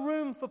 No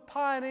room for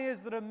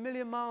pioneers that are a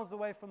million miles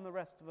away from the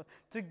rest of us.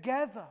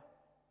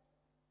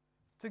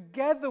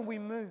 Together we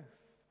move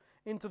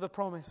into the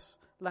promised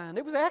land.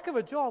 It was a heck of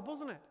a job,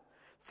 wasn't it?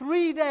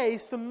 3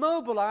 days to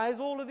mobilize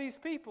all of these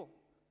people.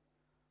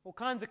 All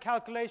kinds of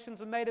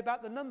calculations are made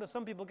about the number.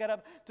 Some people get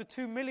up to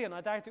 2 million. I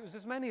doubt it was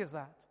as many as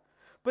that.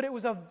 But it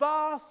was a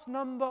vast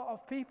number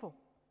of people.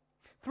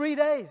 3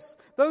 days.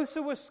 Those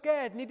who were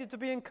scared needed to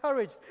be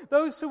encouraged.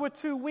 Those who were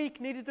too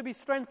weak needed to be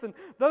strengthened.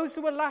 Those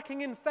who were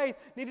lacking in faith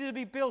needed to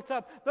be built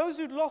up. Those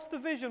who'd lost the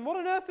vision, what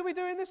on earth are we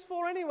doing this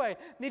for anyway,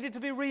 needed to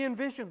be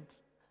re-envisioned.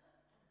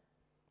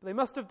 But they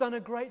must have done a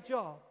great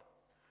job,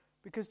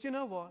 because do you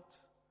know what?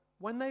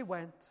 When they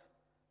went,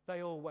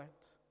 they all went.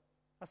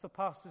 That's a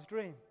pastor's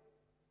dream.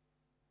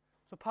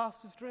 It's a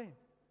pastor's dream.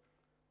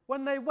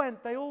 When they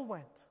went, they all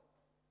went.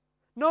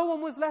 No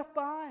one was left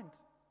behind.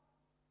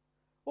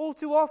 All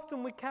too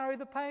often we carry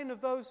the pain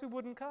of those who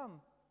wouldn't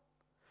come,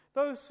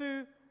 those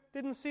who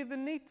didn't see the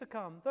need to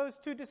come, those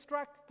too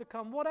distracted to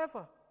come,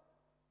 whatever.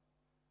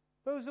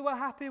 Those who were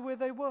happy where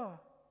they were.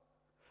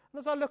 And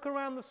as I look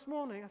around this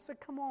morning, I said,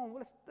 come on,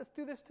 let's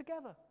do this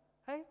together.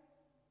 Hey?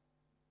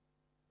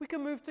 We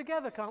can move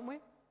together, can't we?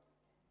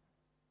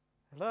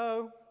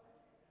 Hello?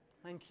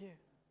 Thank you.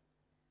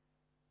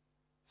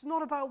 It's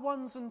not about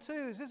ones and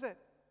twos, is it?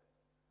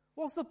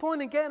 What's the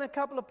point in getting a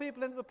couple of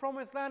people into the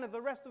promised land if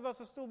the rest of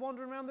us are still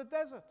wandering around the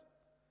desert,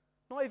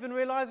 not even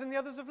realizing the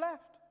others have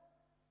left?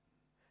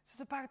 It's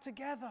about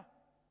together.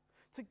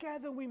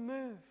 Together we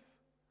move.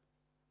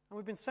 And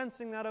we've been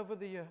sensing that over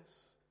the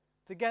years.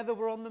 Together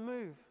we're on the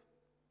move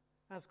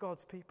as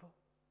God's people.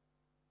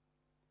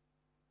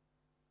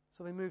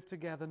 So they moved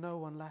together, no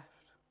one left.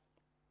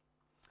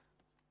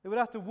 They would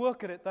have to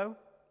work at it, though.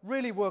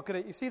 Really work at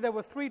it. You see, there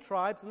were 3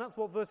 tribes, and that's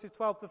what verses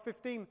 12 to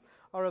 15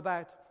 are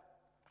about.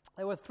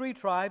 There were 3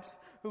 tribes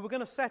who were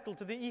going to settle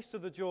to the east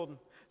of the Jordan.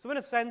 So in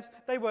a sense,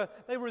 they were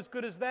as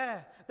good as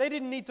there. They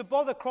didn't need to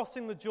bother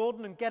crossing the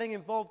Jordan and getting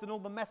involved in all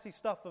the messy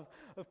stuff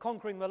of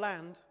conquering the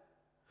land.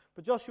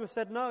 But Joshua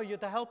said, no, you're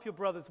to help your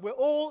brothers. We're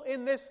all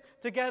in this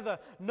together.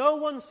 No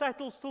one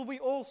settles till we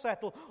all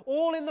settle.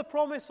 All in the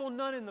promise or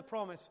none in the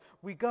promise.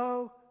 We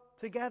go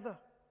together.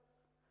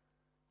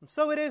 And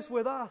so it is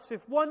with us.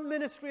 If one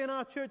ministry in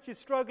our church is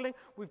struggling,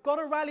 we've got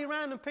to rally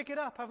around and pick it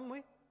up, haven't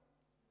we?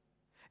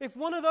 If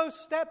one of those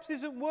steps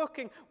isn't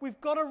working, we've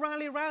got to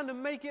rally around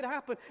and make it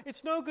happen.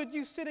 It's no good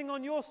you sitting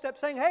on your step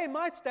saying, hey,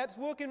 my step's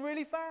working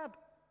really fab.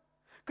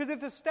 Because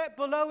if the step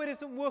below it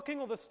isn't working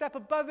or the step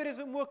above it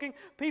isn't working,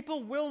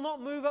 people will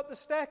not move up the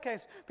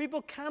staircase.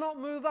 People cannot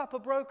move up a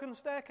broken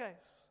staircase.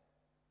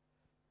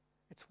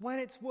 It's when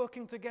it's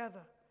working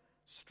together.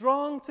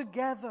 Strong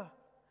together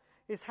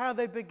is how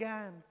they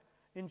began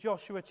in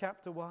Joshua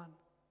chapter 1. And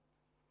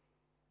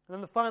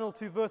then the final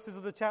 2 verses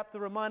of the chapter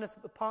remind us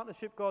that the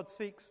partnership God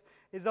seeks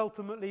is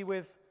ultimately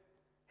with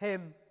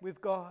Him,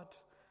 with God.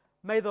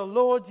 May the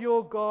Lord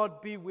your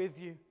God be with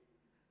you,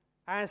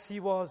 as He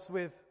was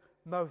with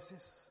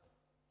Moses.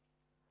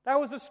 That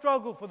was a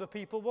struggle for the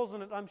people,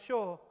 wasn't it? I'm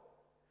sure.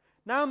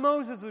 Now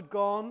Moses had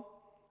gone,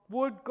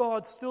 would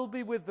God still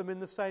be with them in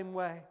the same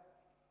way?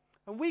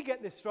 And we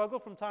get this struggle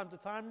from time to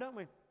time, don't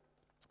we?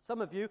 Some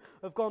of you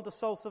have gone to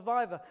Soul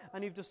Survivor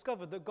and you've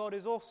discovered that God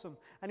is awesome.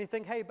 And you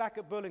think, hey, back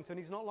at Burlington,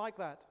 He's not like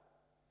that.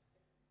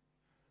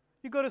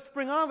 You go to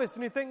Spring Harvest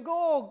and you think,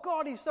 oh,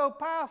 God, He's so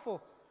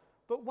powerful.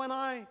 But when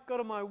I go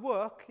to my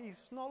work,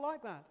 He's not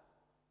like that.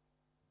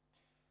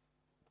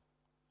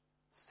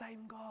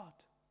 Same God.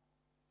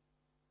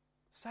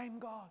 Same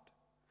God.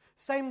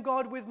 Same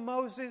God with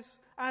Moses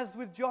as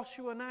with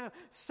Joshua now.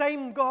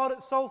 Same God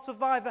at Soul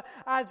Survivor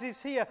as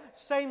is here.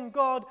 Same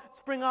God,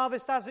 Spring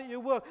Harvest, as at your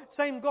work.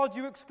 Same God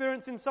you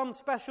experience in some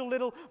special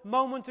little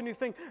moment and you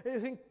think,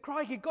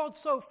 crikey, God's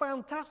so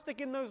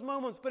fantastic in those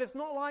moments, but it's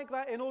not like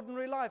that in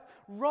ordinary life.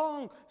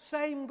 Wrong.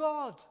 Same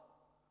God.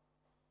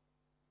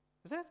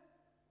 Is it?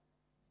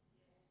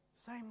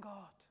 Same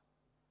God.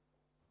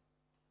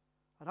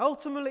 And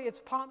ultimately,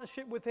 it's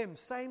partnership with Him.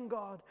 Same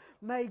God.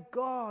 May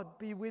God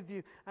be with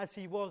you as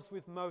He was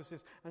with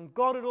Moses. And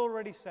God had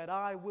already said,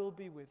 I will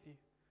be with you,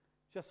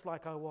 just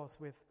like I was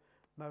with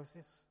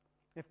Moses.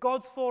 If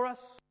God's for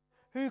us,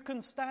 who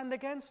can stand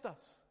against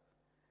us?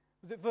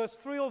 Was it verse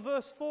 3 or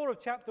verse 4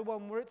 of chapter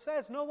 1 where it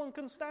says, no one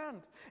can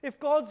stand? If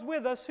God's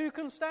with us, who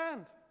can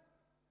stand?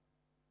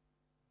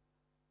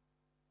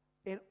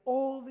 In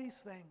all these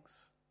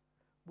things,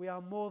 we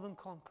are more than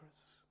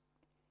conquerors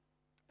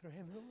through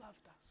Him who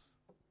loved us.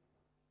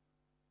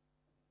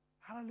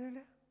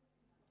 Hallelujah.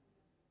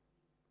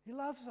 He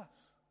loves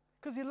us.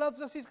 Because He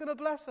loves us, He's going to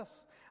bless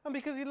us. And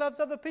because He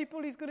loves other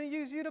people, He's going to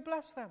use you to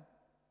bless them.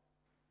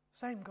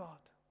 Same God.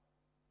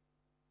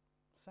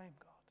 Same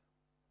God.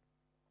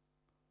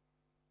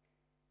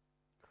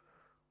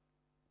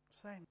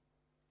 Same.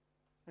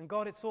 And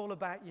God, it's all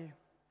about you.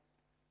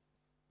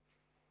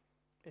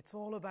 It's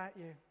all about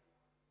you.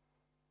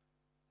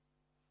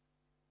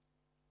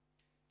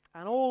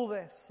 And all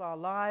this, our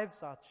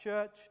lives, our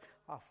church,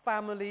 our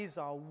families,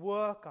 our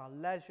work, our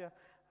leisure,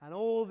 and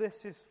all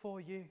this is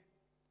for you.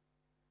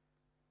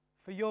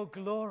 For your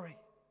glory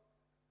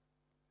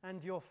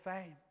and your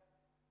fame.